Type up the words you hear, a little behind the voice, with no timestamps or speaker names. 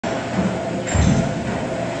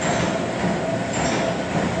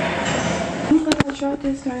screenshot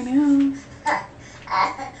this right now.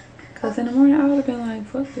 Cause in the morning I would have been like,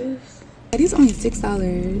 fuck this. These only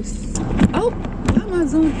 $6. Oh, how am I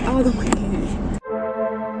zoomed all the way in?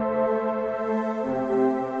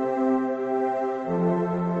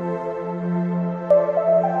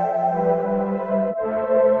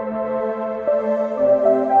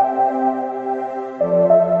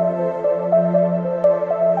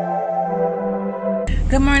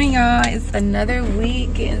 Good morning, y'all. It's another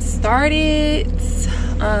week getting started.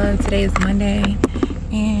 Today is Monday,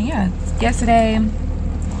 and yeah, yesterday,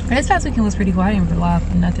 this past weekend was pretty cool. I didn't vlog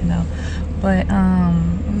for nothing though, but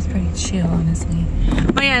it was pretty chill, honestly.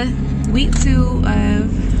 But yeah, week 2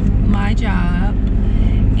 of my job,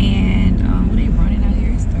 and what are they running out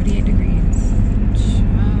here? It's 38 degrees.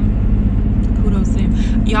 Kudos to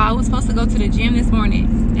them. Y'all, I was supposed to go to the gym this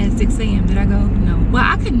morning at 6 a.m. Did I go? No. Well,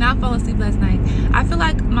 I could not fall asleep last night. I feel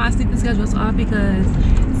like my sleeping schedule was off because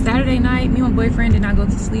Saturday night, me and my boyfriend did not go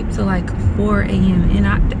to sleep till like 4 a.m.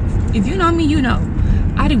 And if you know me, you know,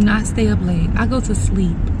 I do not stay up late. I go to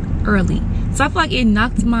sleep early. So I feel like it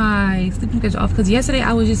knocked my sleeping schedule off because yesterday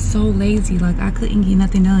I was just so lazy. Like I couldn't get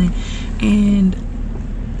nothing done. And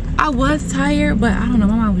I was tired, but I don't know,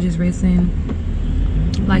 my mind was just racing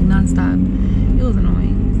like nonstop. It was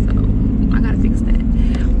annoying. So I gotta fix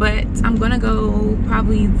that. But I'm gonna go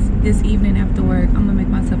probably this evening after work. I'm gonna make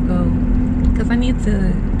myself go because I need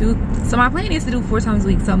to do, so my plan is to do 4 times a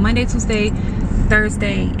week. So Monday, Tuesday,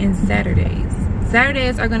 Thursday, and Saturdays.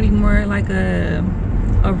 Saturdays are gonna be more like a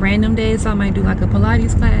random day. So I might do like a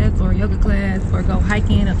Pilates class or yoga class or go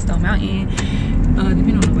hiking up Stone Mountain,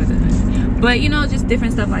 depending on the weather. But you know, just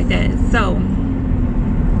different stuff like that. So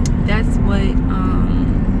that's what,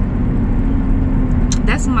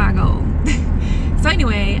 that's my goal. So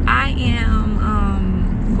anyway, I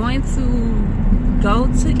am going to go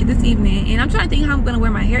to this evening, and I'm trying to think how I'm gonna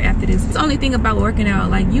wear my hair after this. It's the only thing about working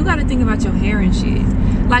out, like you gotta think about your hair and shit.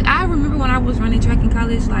 Like I remember when I was running track in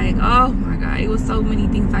college, like oh my god, it was so many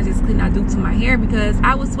things I just could not do to my hair because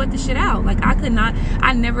I would sweat the shit out. Like I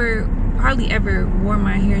never hardly ever wore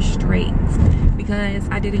my hair straight because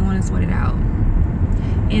I didn't want to sweat it out.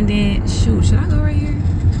 And then shoot, should I go right here?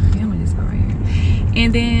 Yeah, I'm gonna just go right here.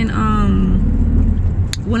 And then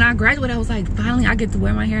when I graduated, I was like, finally I get to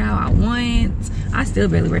wear my hair how I want. I still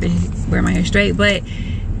barely wear my hair straight, but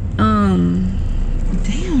damn,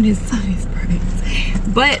 this sun is bright.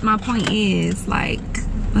 But my point is, like,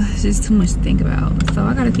 it's just too much to think about, so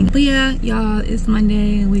I gotta think. But yeah, y'all, it's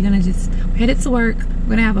Monday. We're headed to work. We're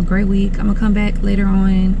gonna have a great week. I'm gonna come back later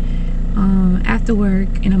on after work,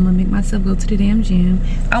 and I'm gonna make myself go to the damn gym.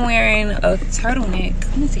 I'm wearing a turtleneck.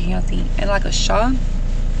 Let me see, healthy, and like a shawl.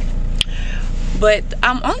 But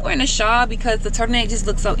I'm only wearing a shawl because the turtleneck just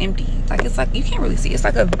looks so empty. Like it's like you can't really see. It's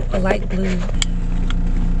like a light blue.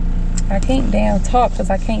 I can't damn talk because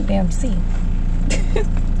I can't damn see.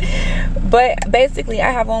 But basically I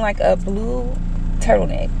have on like a blue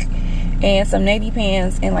turtleneck and some navy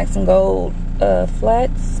pants and like some gold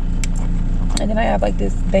flats. And then I have like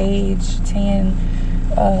this beige tan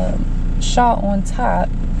shawl on top.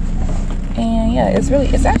 And yeah, it's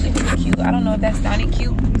actually really cute. I don't know if that sounded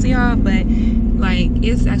cute to y'all, but like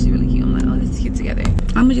it's actually really cute. I'm like, oh, this is cute together.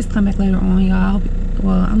 I'm gonna just come back later on, y'all.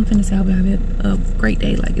 Well, I'm finna say I hope you have a great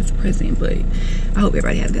day, like it's a present, but I hope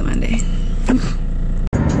everybody has a good Monday.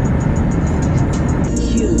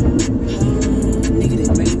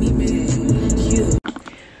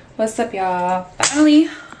 What's up, y'all? Finally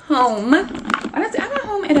home. I got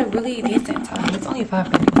home at a really decent time. It's only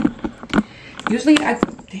 5:30.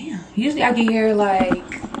 Usually I get here like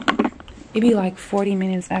maybe like 40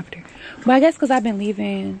 minutes after, but I guess because I've been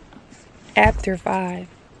leaving after 5,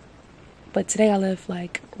 but today I left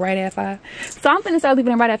like right at 5, so I'm gonna start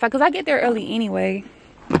leaving right at 5 because I get there early anyway.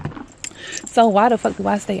 So why the fuck do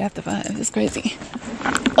I stay after 5? It's crazy.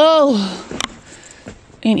 Oh,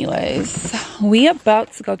 anyways, we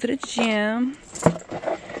about to go to the gym.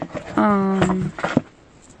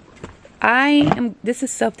 This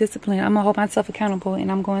is self-discipline. I'm gonna hold myself accountable,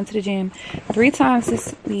 and I'm going to the gym 3 times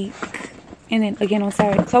this week, and then again on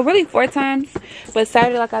Saturday. So really 4 times, but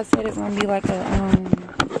Saturday, like I said, it's gonna be like a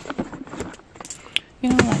you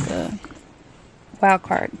know, like a wild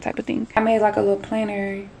card type of thing. I made like a little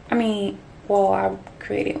planner. Well, I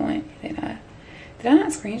created one. Did I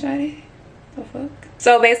not screenshot it? The fuck?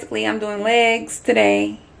 So basically, I'm doing legs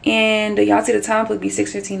today. And y'all see the time, it'll be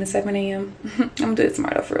 6:15 to 7 a.m. I'm gonna do it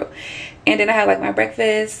tomorrow though, for real. And then I have like my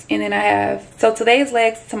breakfast, and then I have, so today's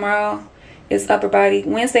legs, tomorrow is upper body,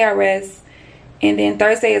 Wednesday I rest, and then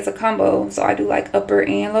Thursday is a combo, so I do like upper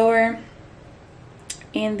and lower.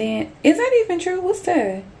 And then, is that even true? What's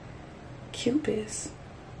that? Cupid's.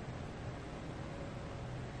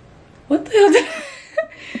 What the hell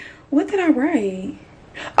what did I write?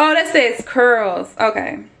 Oh, that says curls.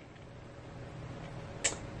 Okay.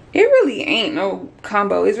 It really ain't no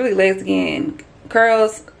combo. It's really legs again,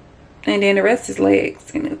 curls, and then the rest is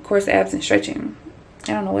legs, and of course abs and stretching.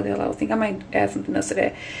 I don't know what the hell I was thinking. I might add something else to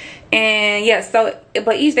that. And yeah, so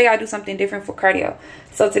but each day I do something different for cardio.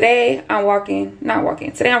 So today I'm not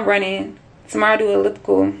walking. Today I'm running. Tomorrow I do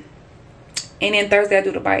elliptical, and then Thursday I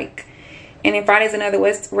do the bike, and then Friday's another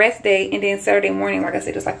rest day, and then Saturday morning, like I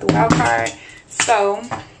said, it's like the wild card. So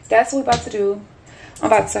that's what we're about to do. I'm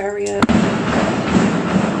about to hurry up.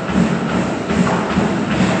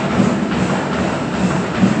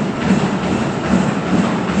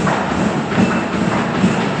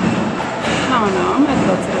 I don't know. I'm about to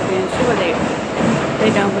go to the bench. See what they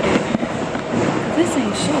done with it. Cause this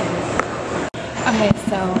ain't shit. Okay,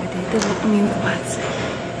 so I did the squats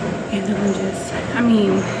and the lunges.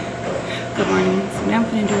 Good morning. So now I'm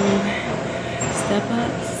gonna do step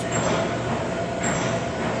ups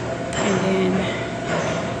and then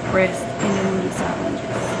rest and then do side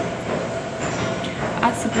lunges.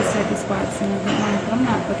 I superset the squats and the lunges, but I'm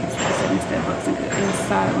not fucking supersetting step ups and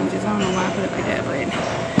side lunges. I don't know why I put it like that, but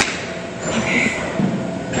okay.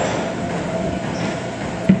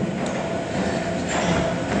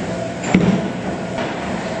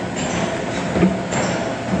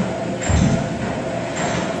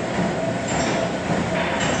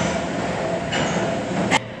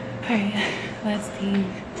 Alright, last thing.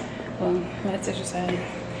 Well, let's exercise.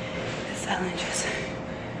 The side lunges.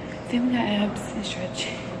 Then we got abs and stretch.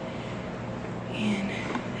 And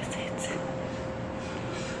that's it.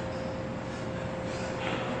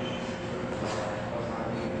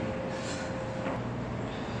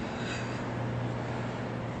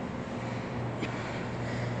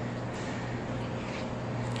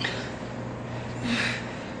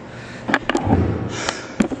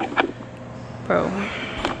 Bro,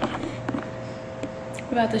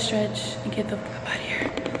 we're about to stretch and get the fuck out of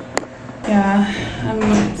here. Yeah,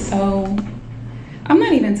 I'm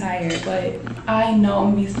not even tired, but I know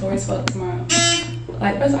I'm gonna be sore as fuck tomorrow.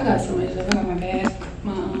 Like, first I got so much stuff. I got my bag,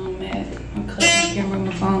 my mat, my cup, my camera,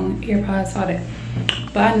 my phone, AirPods, all that.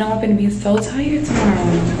 But I know I'm gonna be so tired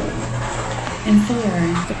tomorrow and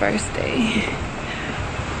sore. The first day.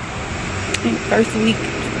 I think first week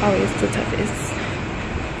is always the toughest.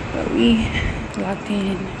 But we locked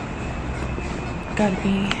in.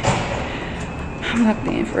 I'm locked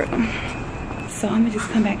in for real. So I'm gonna just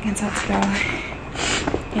come back and talk to y'all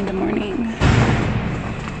in the morning.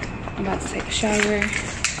 I'm about to take a shower,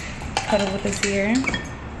 cuddle with us here, and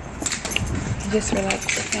just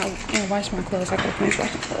relax and wash my clothes. I gotta finish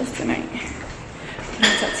washing clothes tonight.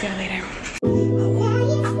 I'll talk to y'all later.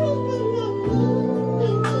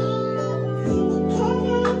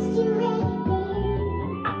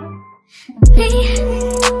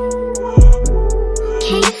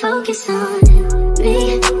 Can you focus on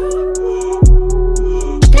me?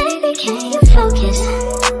 Baby, can you focus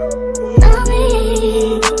on me?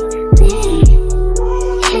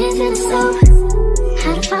 Hands in the soap,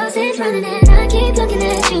 how the faucet's running and I keep looking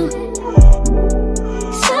at you.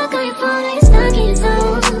 Stuck on your phone, like stuck in your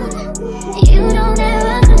zone. You don't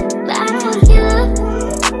ever, but I don't wanna give up.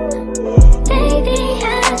 Baby,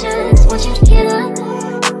 I just want you to get up.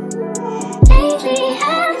 Lately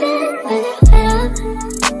I've been really fed up.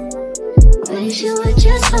 Wish you would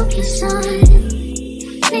just focus on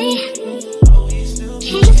me.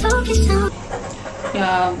 Can you focus on?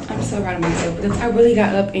 Y'all, I'm so proud of myself because I really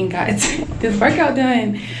got up and got this workout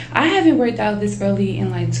done. I haven't worked out this early in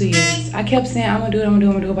like 2 years. I kept saying I'm gonna do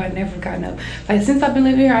it, but I've never gotten up. Like, since I've been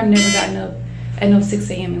living here, I've never gotten up at no 6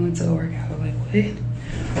 a.m. and went to a workout. I'm like, what?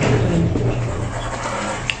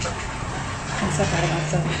 I'm so proud of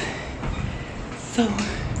myself. So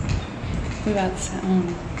we're about to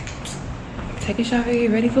take a shower,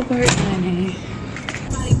 get ready for work, honey.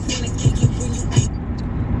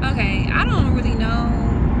 Okay, I don't really know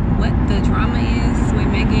what the drama is with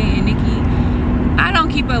Megan and Nikki. I don't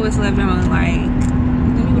keep up with celeb drama. Like,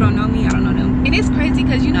 people don't know me, I don't know them. And it's crazy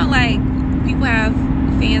because, you know, like, people have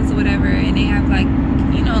fans or whatever, and they have, like,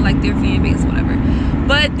 you know, like their fan base or whatever.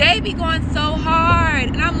 But they be going so hard,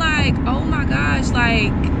 and I'm like, oh my gosh,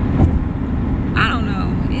 like, I don't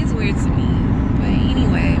know. It is weird to me. But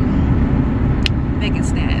anyway, Megan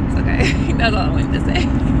snaps, okay? That's all I wanted to say.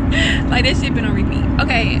 Like, that shit been on repeat.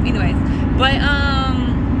 Okay, anyways. But,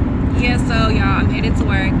 yeah, so, y'all, I'm headed to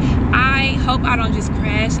work. I hope I don't just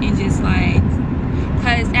crash and just, like,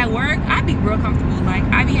 because at work, I be real comfortable. Like,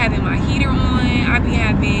 I be having my heater on. I be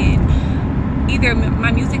having either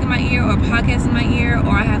my music in my ear or a podcast in my ear,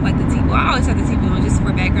 or I have like the TV. Well, I always have the TV on just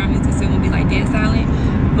for background music so it won't be like dead silent.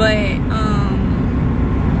 But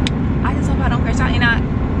I just hope I don't crash out. And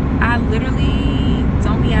I literally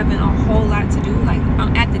don't be having a whole lot to do. Like,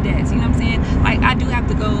 I'm at the desk, you know what I'm saying? Like, I do have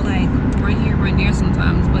to go like run here, run there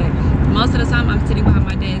sometimes, but most of the time I'm sitting behind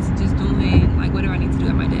my desk just doing like whatever I need to do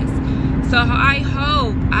at my desk. So I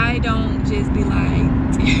hope I don't just be like,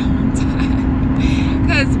 damn, I'm tired.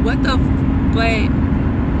 Cause what the, but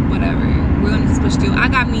whatever. We're gonna just push through. I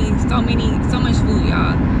got me so much food,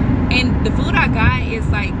 y'all. And the food I got is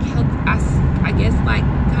like health, I guess like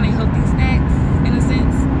kind of healthy snacks in a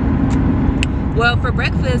sense. Well, for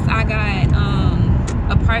breakfast I got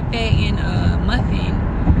a parfait and a muffin.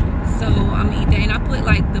 So I'm gonna eat that, and I put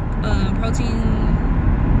like the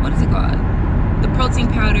protein, what is it called? The protein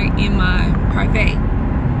powder in my parfait.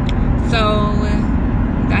 So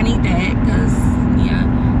I need that, cause yeah.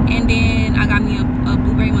 And then I got me a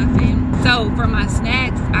blueberry muffin. So for my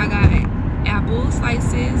snacks, I got apple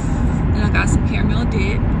slices, and I got some caramel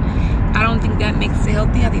dip. I don't think that makes it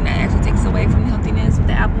healthy. I think that actually takes away from the healthiness with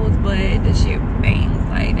the apples, but the shit bangs.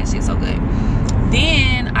 Like, that shit's so good.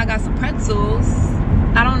 Then I got some pretzels.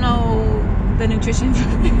 I don't know the nutrition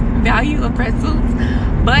value of pretzels,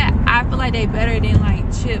 but I feel like they better than like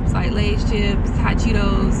chips, like Lay's chips, hot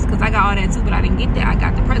Cheetos, because I got all that too, but I didn't get that. I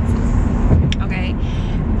got the pretzels. Okay.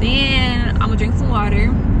 Then I'm gonna drink some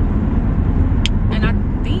water, and I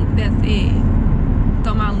think that's it.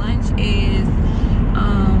 So my lunch is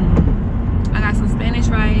I got some Spanish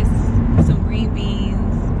rice, some green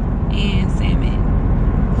beans, and salmon.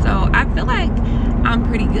 So I feel like I'm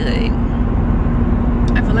pretty good.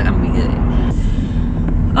 I feel like I'm gonna be good.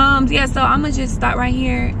 Yeah, so I'm gonna just stop right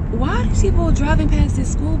here. Why are these people driving past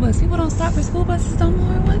this school bus? People don't stop for school buses no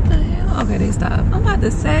more. What the hell? Okay, they stop. I'm about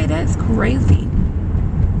to say that's crazy.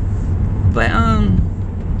 But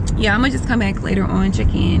yeah, I'm gonna just come back later on,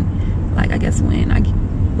 check in, like I guess when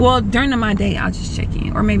well, during my day I'll just check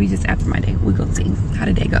in, or maybe just after my day we go see how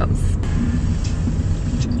the day goes.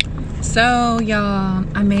 So y'all,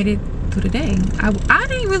 I made it through the day. I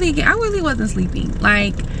really wasn't sleeping.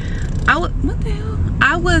 Like, what the hell?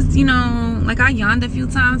 I was, you know, like I yawned a few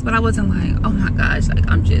times, but I wasn't like, oh my gosh, like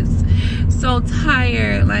I'm just so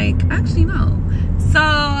tired. Like, actually no.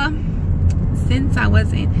 So since I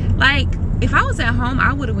wasn't, like, if I was at home,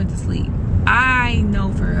 I would have went to sleep. I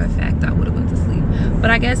know for a fact I would have went to sleep. But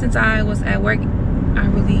I guess since I was at work, I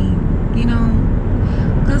really, you know,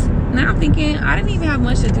 because now I'm thinking I didn't even have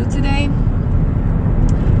much to do today.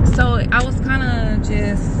 So I was kind of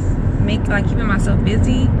just keeping myself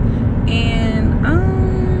busy. And,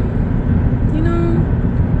 you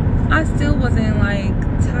know, I still wasn't like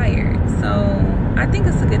tired. So I think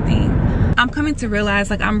it's a good thing. I'm coming to realize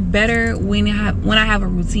like I'm better when I have a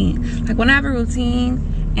routine. Like when I have a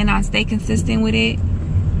routine and I stay consistent with it,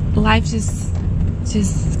 life just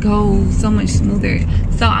goes so much smoother.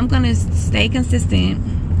 So I'm gonna stay consistent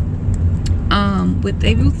with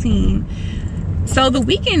a routine. So the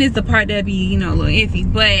weekend is the part that be, you know, a little iffy,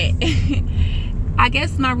 but I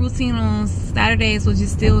guess my routine on Saturdays will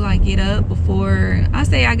just still like get up before, I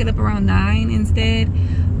say I get up around 9 instead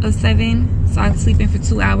of 7. So I sleep in for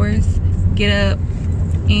 2 hours, get up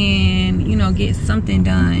and, you know, get something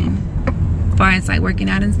done as far as like working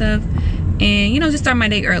out and stuff. And, you know, just start my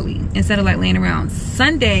day early instead of like laying around.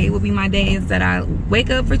 Sunday will be my days that I wake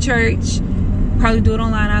up for church, probably do it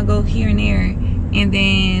online, I'll go here and there. And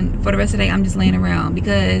then for the rest of the day, I'm just laying around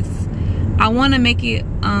because I want to make it,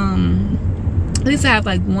 at least I have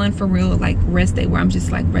like one for real, like rest day where I'm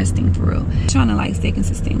just like resting for real. Trying to like stay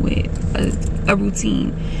consistent with a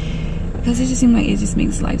routine because it just seems like it just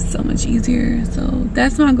makes life so much easier. So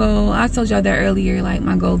that's my goal. I told y'all that earlier, like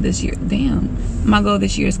my goal this year, my goal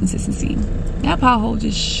this year is consistency. That pothole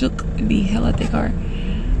just shook the hell out of the car.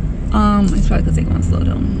 It's probably because they're going slow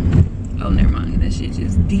though. Oh, never mind, that shit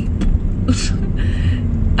just deep.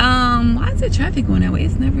 Why is the traffic going that way?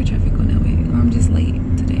 It's never traffic going that way. Or I'm just late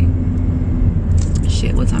today.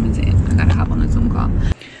 Shit, what time is it? I gotta hop on a Zoom call.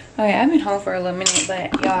 Okay, I've been home for a little minute,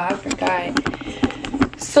 but y'all, I forgot.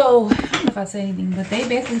 So, I don't know if I said anything, but they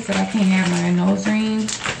basically said I can't have my nose ring.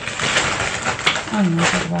 I don't even want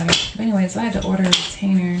to talk about it. But anyway, so I had to order a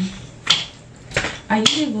retainer. I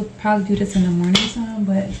usually would probably do this in the morning time,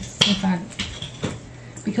 but since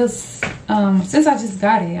I just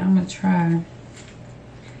got it, I'm gonna try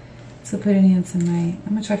to put it in tonight.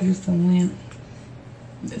 I'm gonna try to use the lamp,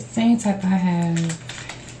 the same type I have,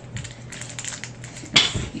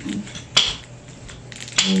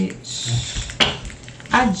 which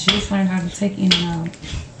I just learned how to take in and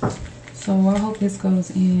out. So I hope this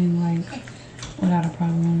goes in like without a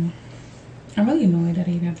problem. I'm really annoyed that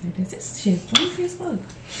I even have to do this. This shit flimsy as fuck.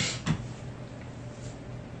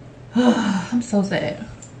 I'm so sad.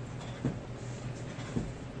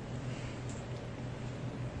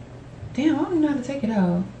 Damn, I don't even know how to take it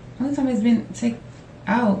out. Only time it's been taken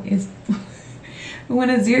out is when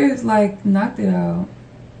Azir's like knocked it out.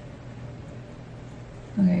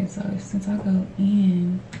 Okay, so since I go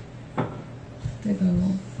in, they go,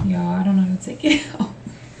 y'all, I don't know how to take it out.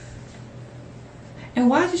 And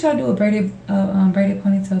why did you try to do a braided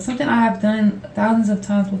ponytail? Something I have done thousands of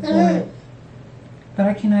times before, but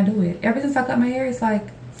I cannot do it. Ever since I cut my hair, it's like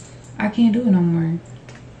I can't do it no more.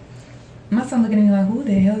 My son looking at me like, who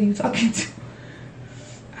the hell are you talking to?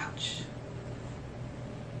 Ouch.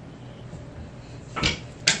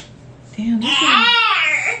 Damn, this is...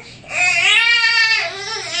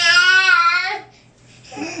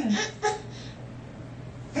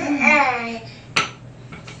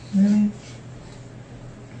 Really?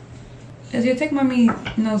 As you take mommy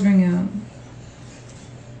nose ring out.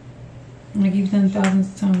 Like you've done thousands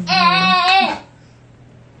of times before.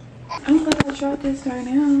 I'm gonna try this right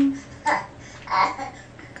now.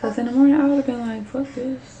 Cause in the morning I would have been like, fuck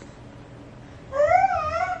this.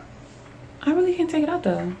 I really can't take it out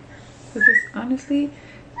though. Cause it's honestly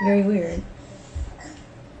very weird.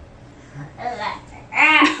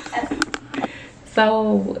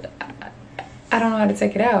 So I don't know how to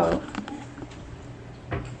take it out.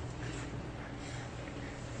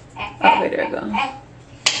 Oh, wait, there we go.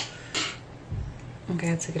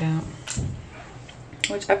 Okay, I took it out.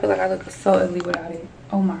 Which I feel like I look so ugly without it.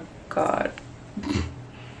 Oh my god.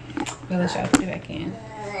 Well, let's try to put it back in.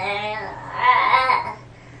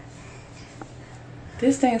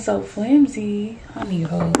 This thing's so flimsy. I need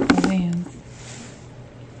hold my hands.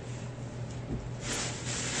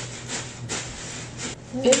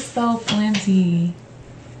 It's so flimsy.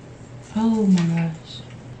 Oh my gosh.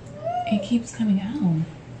 It keeps coming out.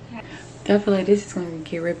 I feel like this is gonna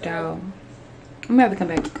get ripped out. I'm gonna have to come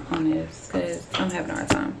back on this because I'm having a hard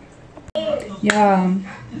time. Yeah,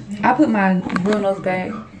 I put my real nose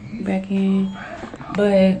back in,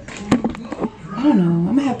 but I don't know.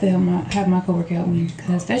 I'm gonna have to have my coworker help me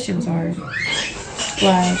because that shit was hard.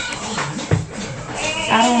 Like,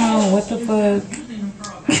 I don't know what the fuck.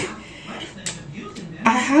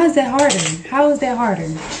 How is that harder? How is that harder?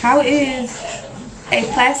 How is a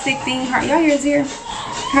plastic thing hard? Y'all hear here?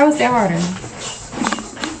 How is that harder?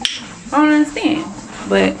 I don't understand.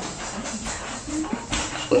 But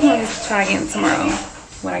we're gonna try again tomorrow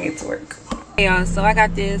when I get to work. Hey y'all, so I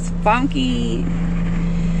got this funky,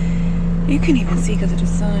 you can't even see because of the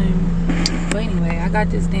sun. But anyway, I got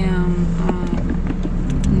this damn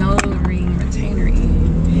nose ring retainer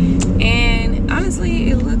in. And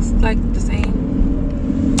honestly, it looks like the same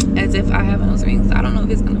as if I have a nose ring. So I don't know if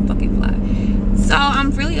it's gonna fucking fly. So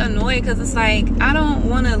I'm really annoyed because it's like I don't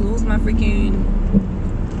want to lose my freaking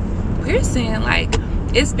piercing. Like,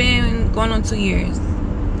 it's been going on 2 years.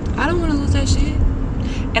 I don't want to lose that shit.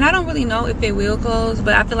 And I don't really know if it will close,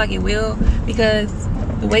 but I feel like it will because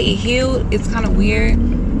the way it healed, it's kind of weird.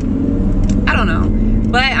 I don't know.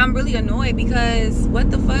 But I'm really annoyed because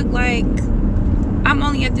what the fuck? Like, I'm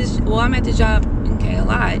only at this, well, I'm at this job, okay, a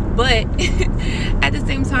lot, but at the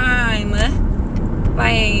same time,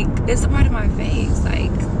 like, it's a part of my face.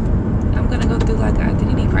 Like, I'm gonna go through like an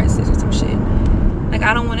identity crisis or some shit. Like,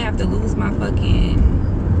 I don't want to have to lose my fucking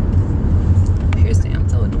piercing. I'm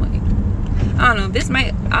so annoyed. I don't know. This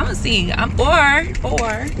might, I'm gonna see. Or I'm gonna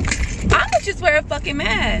just wear a fucking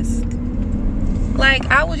mask. Like,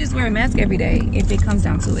 I will just wear a mask every day if it comes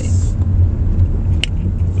down to it.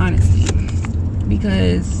 Honestly.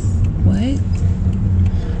 Because, what?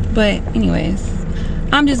 But, anyways,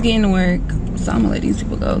 I'm just getting to work. So I'm gonna let these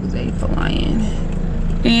people go because they for lying.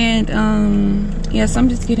 And, yeah, so I'm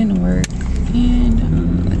just getting to work.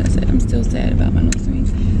 And, like I said, I'm still sad about my nose ring.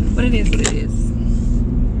 But it is what it is.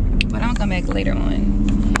 But I'll come back later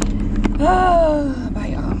on. Oh, bye,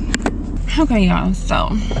 y'all. Okay, y'all.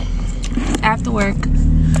 So, after work,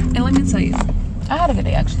 and let me tell you, I had a good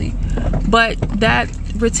day, actually. But that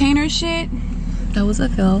retainer shit, that was a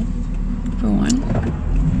fail, for one.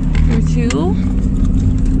 For two,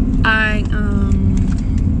 I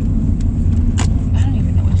don't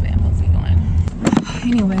even know which way I'm supposed to be going.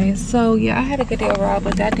 Anyway, so yeah, I had a good day overall,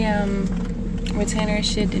 but that damn retainer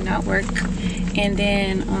shit did not work. And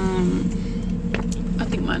then I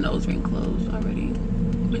think my nose ring closed already,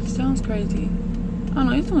 which sounds crazy. I don't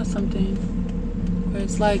know, it's doing something where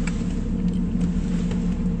it's like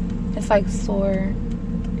sore.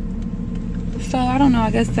 So I don't know,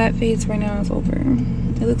 I guess that phase right now is over.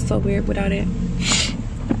 It looks so weird without it.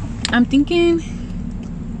 I'm thinking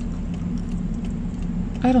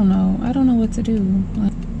I don't know what to do.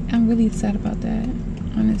 Like, I'm really sad about that,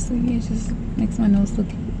 honestly. It just makes my nose look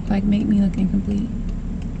like, make me look incomplete.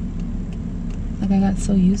 Like I got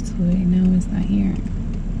so used to it and now it's not here.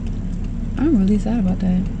 I'm really sad about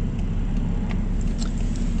that.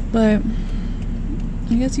 But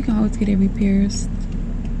I guess you can always get it repierced.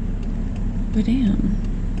 But damn,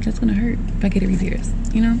 that's gonna hurt if I get it repierced,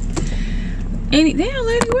 you know? And damn,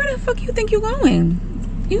 lady, where the fuck you think you going?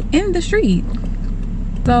 You in the street.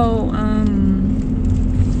 So,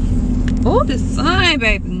 oh, the sun,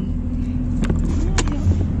 baby.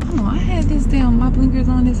 Oh, I had this damn, my blinkers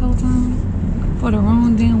on this whole time for the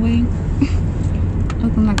wrong damn way.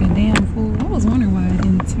 Looking like a damn fool. I was wondering why I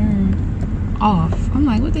didn't turn off. I'm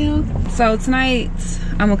like, what the hell? So tonight,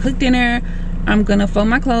 I'm gonna cook dinner. I'm gonna fold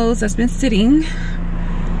my clothes that's been sitting.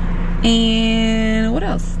 And what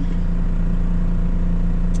else?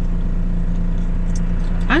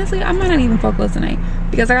 Honestly, I might not even fold clothes tonight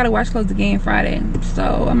because I gotta wash clothes again Friday.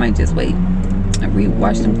 So I might just wait and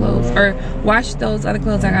re-wash them clothes, or wash those other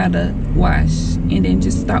clothes I gotta wash and then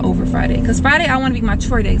just start over Friday. Because Friday I want to be my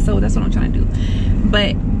chore day, so that's what I'm trying to do.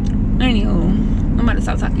 But anywho, I'm about to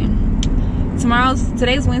stop talking.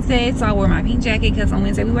 Today's Wednesday, so I wore my pink jacket because on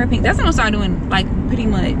Wednesday we wear pink. That's what I'm gonna start doing, like, pretty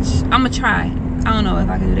much. I'm gonna try. I don't know if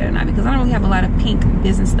I can do that or not because I don't really have a lot of pink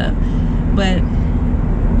business stuff, but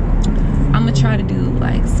I'm gonna try to do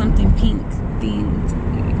like something pink themed.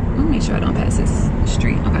 Let me make sure I don't pass this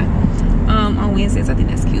street. Okay. On Wednesdays, I think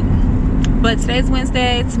that's cute. But today's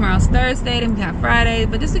Wednesday, tomorrow's Thursday, then we have Friday.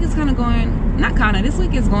 But this week is kind of going, not kind of, this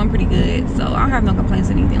week is going pretty good. So I don't have no complaints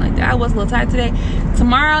or anything like that. I was a little tired today.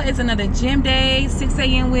 Tomorrow is another gym day, 6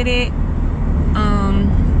 a.m. with it.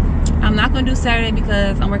 I'm not gonna do Saturday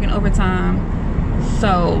because I'm working overtime.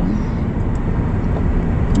 So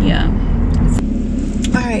yeah.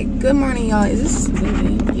 All right, good morning, y'all. Is this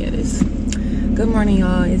moving? Yeah, it is. Good morning,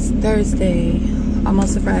 y'all. It's Thursday,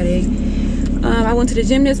 almost a Friday. I went to the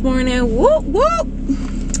gym this morning. Whoop whoop.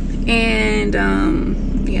 And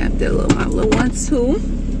yeah, did my little 1-2.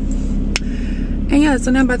 And yeah,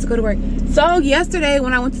 so now I'm about to go to work. So yesterday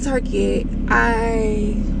when I went to Target,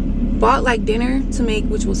 I bought like dinner to make,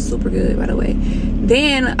 which was super good, by the way.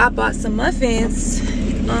 Then I bought some muffins,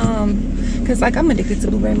 cause like I'm addicted to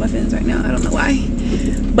blueberry muffins right now. I don't know why,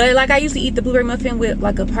 but like I used to eat the blueberry muffin with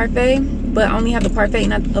like a parfait, but I only have the parfait,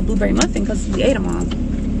 not a blueberry muffin, cause we ate them all.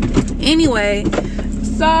 Anyway,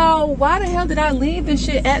 so why the hell did I leave this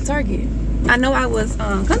shit at Target? I know I was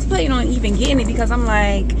contemplating on even getting it because I'm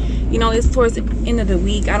like, you know, it's towards the end of the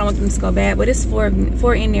week. I don't want them to go bad, but it's for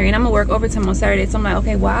in there, and I'm gonna work overtime on Saturday. So I'm like,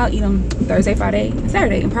 okay, well, I'll eat them Thursday, Friday,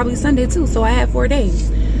 Saturday, and probably Sunday too. So I have 4 days.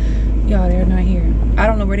 Y'all, they're not here. I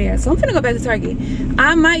don't know where they're at. So I'm finna go back to Target.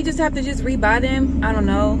 I might just have to just rebuy them. I don't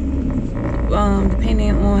know.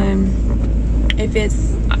 Depending on if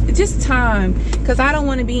it's just time, because I don't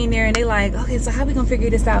want to be in there and they like, okay, so how we gonna figure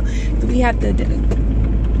this out? Do we have to,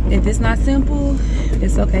 if it's not simple,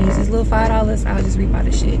 it's okay. It's just little $5. I'll just rebuy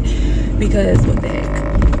the shit because what the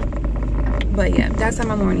heck. But yeah, that's how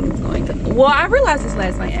my morning is going. Well, I realized this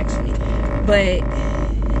last night actually, but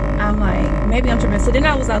I'm like, maybe I'm tripping. So then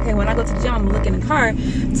I was like, okay, when I go to the gym, I'm gonna look in the car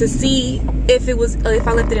to see if it was, if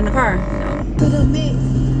I left it in the car. No.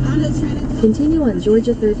 Continue on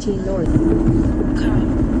Georgia 13 North.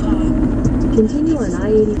 Continue on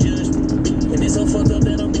I-80. When it's so fucked up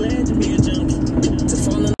that I'm glad to be a junkie. To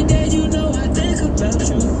fall in the day, you know I think about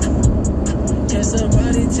you. Can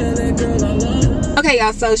somebody tell that girl I love her? Okay,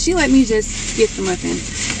 y'all, so she let me just get the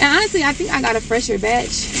muffins. And honestly, I think I got a fresher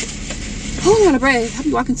batch. Oh, I'm out of breath. I'll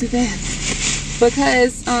be walking too fast.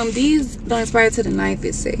 Because these don't expire till the 9th,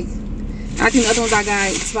 it say. I think the other ones I got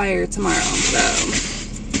expire tomorrow. So.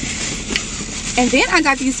 And then I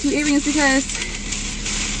got these cute earrings because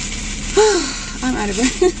I'm out of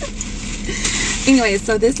breath. Anyway,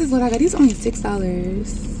 so this is what I got. These are only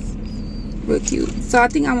 $6. Real cute. So I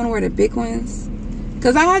think I want to wear the big ones.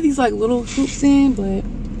 Because I have these like little hoops in, but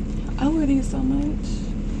I wear these so much.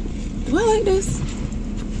 Do I like this?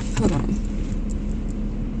 Hold on.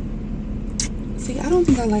 See, I don't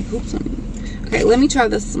think I like hoops on me. Okay, let me try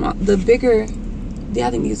the bigger. Yeah, I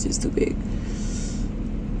think these are just too big.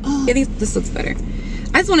 Oh, yeah, this looks better.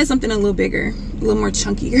 I just wanted something a little bigger, a little more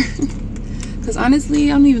chunkier. Because honestly,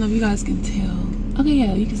 I don't even know if you guys can tell. Okay,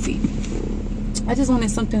 yeah, you can see. I just wanted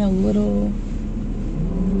something a little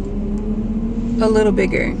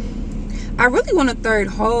bigger. I really want a third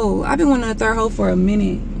hole. I've been wanting a third hole for a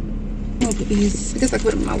minute. Look at these. I guess I put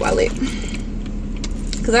them in my wallet.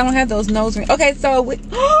 Because I don't have those nose rings. Okay, so with,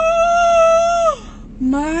 oh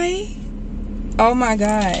my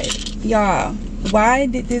god, y'all. why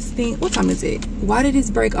did this thing, what time is it? Why did this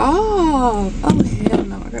break off? Oh hell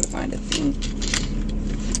no, I gotta find a thing.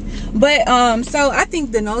 But so I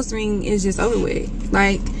think the nose ring is just over with.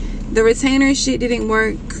 Like the retainer shit didn't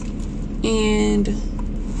work, and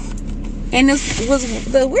this was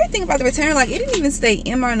the weird thing about the retainer, like it didn't even stay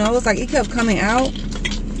in my nose, like it kept coming out.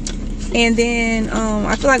 And then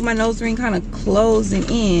I feel like my nose ring kind of closing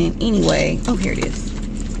in anyway. Oh, here it is.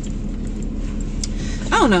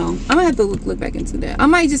 I don't know. I'm gonna have to look back into that. I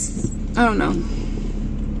might just, I don't know.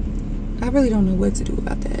 I really don't know what to do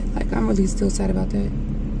about that. Like, I'm really still sad about that.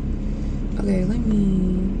 Okay, let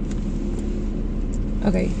me,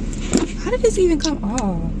 okay. How did this even come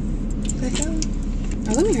off? The hell?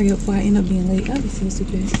 Oh, let me hurry up before I end up being late. That'd be so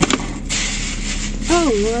stupid.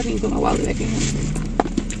 Oh Lord, I didn't put my wallet back in here.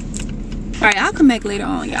 Alright, I'll come back later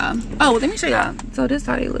on, y'all. Oh, let me show y'all. So this is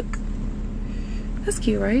how they look. That's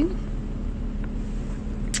cute, right?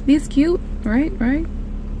 It's cute, right?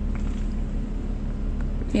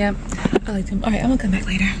 Yeah, I like them. Alright, I'm gonna come back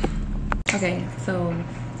later. Okay, so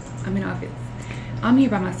I'm in office. I'm here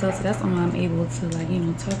by myself, so that's why I'm able to, like, you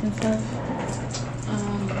know, talk and stuff.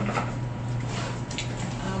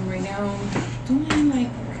 Right now doing, like,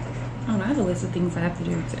 I don't know, I have a list of things I have to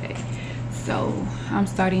do today. So I'm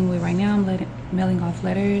starting with, right now I'm mailing off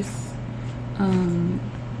letters. I'm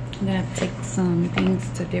gonna have to take some things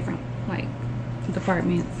to different, like,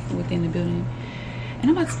 departments within the building, and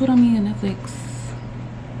I'm about to put on me a Netflix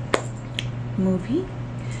movie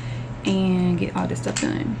and get all this stuff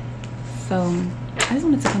done. So I just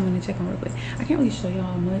wanted to come in and check on real quick. I can't really show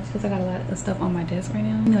y'all much because I got a lot of stuff on my desk right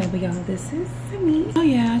now. Anyway, but y'all, this is me. Oh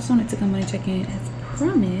yeah, I just wanted to come in and check in as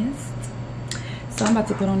promised. So I'm about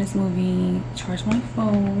to put on this movie, charge my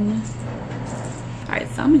phone. All right,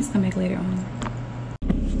 so I'm gonna just come back later on.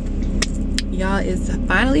 Y'all, it's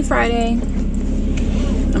finally Friday.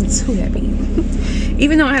 I'm too happy.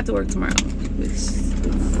 Even though I have to work tomorrow, which,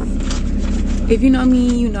 if you know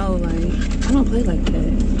me, you know, like, I don't play like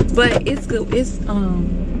that. But it's good. It's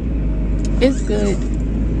good.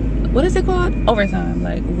 What is it called? Overtime.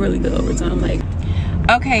 Like, really good overtime. Like,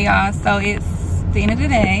 okay, y'all, so it's the end of the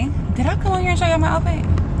day. Did I come on here and show y'all my outfit?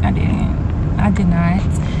 I didn't. I did not.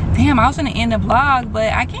 Damn, I was gonna end the vlog,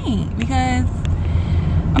 but I can't because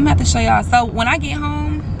I'm gonna have to show y'all. So when I get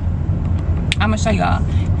home, I'm gonna show y'all,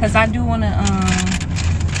 because I do want to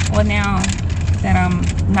well, now that I'm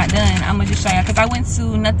not done, I'm gonna just show y'all, because I went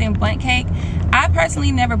to Nothing But Cake. I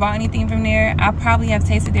personally never bought anything from there. I probably have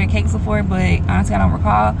tasted their cakes before, but honestly I don't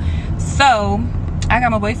recall. So I got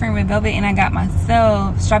my boyfriend red velvet, and I got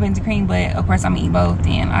myself strawberries and cream, but of course I'm gonna eat both,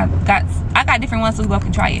 and I got different ones so we both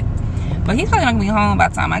can try it. But he's probably not gonna be home by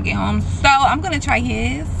the time I get home, so I'm gonna try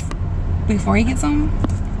his before he gets home.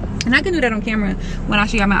 And I can do that on camera when I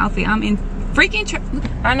show y'all my outfit. I'm in freaking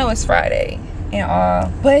I know it's Friday and all,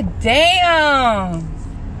 but damn,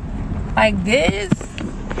 like this.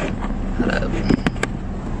 Hold up.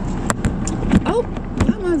 Oh,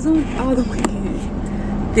 why am I zoomed all the way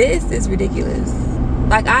in? This is ridiculous.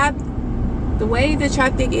 Like, the way the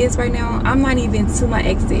traffic is right now, I'm not even to my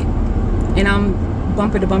exit, and I'm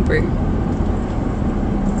bumper to bumper.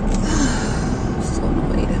 So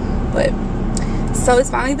annoyed. But so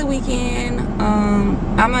it's finally the weekend.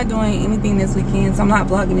 I'm not doing anything this weekend, so I'm not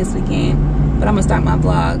vlogging this weekend, but I'm gonna start my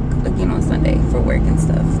vlog again on Sunday for work and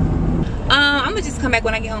stuff. I'm gonna just come back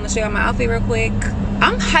when I get home to show y'all my outfit real quick.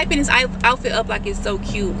 I'm hyping this outfit up like it's so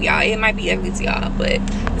cute, y'all. It might be ugly to y'all, but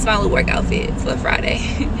it's my little work outfit for Friday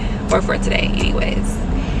or for today anyways.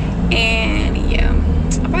 And yeah,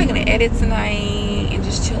 I'm probably gonna edit tonight and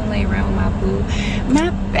just chill and lay around with my boo,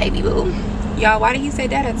 my baby boo. Y'all, why did he say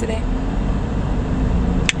dada today?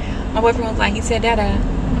 My boyfriend was like, he said dada.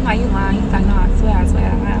 I'm like, you lying? He's like, no, I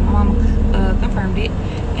swear. My mom confirmed it.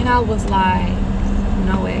 And I was like,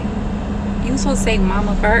 no way. You supposed to say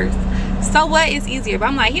mama first. So what is easier? But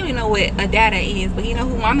I'm like, he don't even know what a dada is, but he know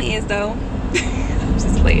who mama is though. I'm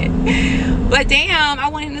just playing. But damn, I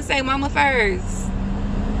want him to say mama first.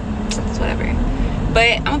 It's whatever.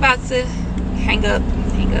 But I'm about to hang up.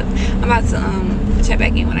 I'm about to check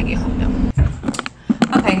back in when I get home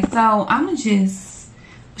though. Okay, so I'm gonna just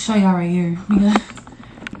show y'all right here because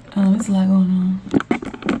it's a lot going on.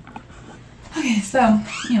 Okay, so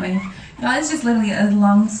anyway, y'all, it's just literally a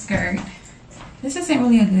long skirt. This isn't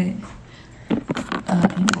really a good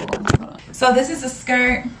angle. So this is a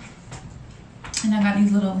skirt, and I got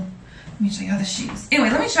these little, let me show y'all the shoes. Anyway,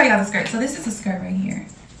 let me show y'all the skirt. So this is a skirt right here.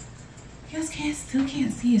 You guys still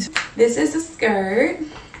can't see it. This is the skirt.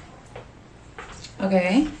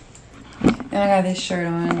 Okay. And I got this shirt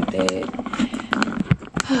on with it.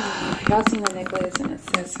 Y'all seen the necklace and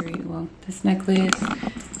accessory. Well, this necklace,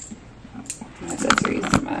 my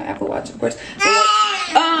watch, of course.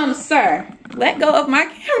 Sir, let go of my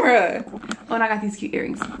camera. Oh, and I got these cute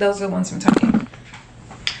earrings. Those are the ones from Target.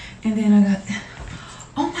 And then I got,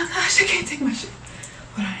 oh my gosh, I can't take my shit.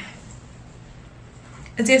 Hold on.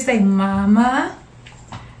 It just say mama.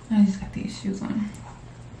 I just got these shoes on.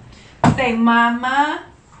 Say mama.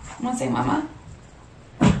 Wanna say mama?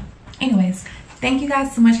 Anyways, thank you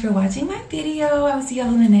guys so much for watching my video. I'll see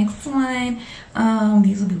y'all in the next one.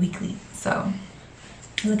 These will be weekly, so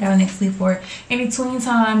look out next week for it. In between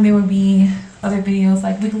time, there will be other videos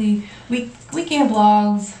like weekend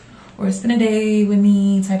vlogs or spend a day with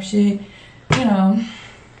me type shit. You know,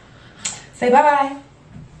 say bye-bye.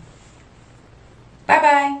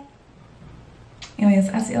 Bye-bye. Anyways,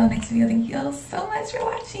 I'll see y'all in the next video. Thank you all so much for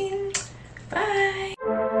watching. Bye.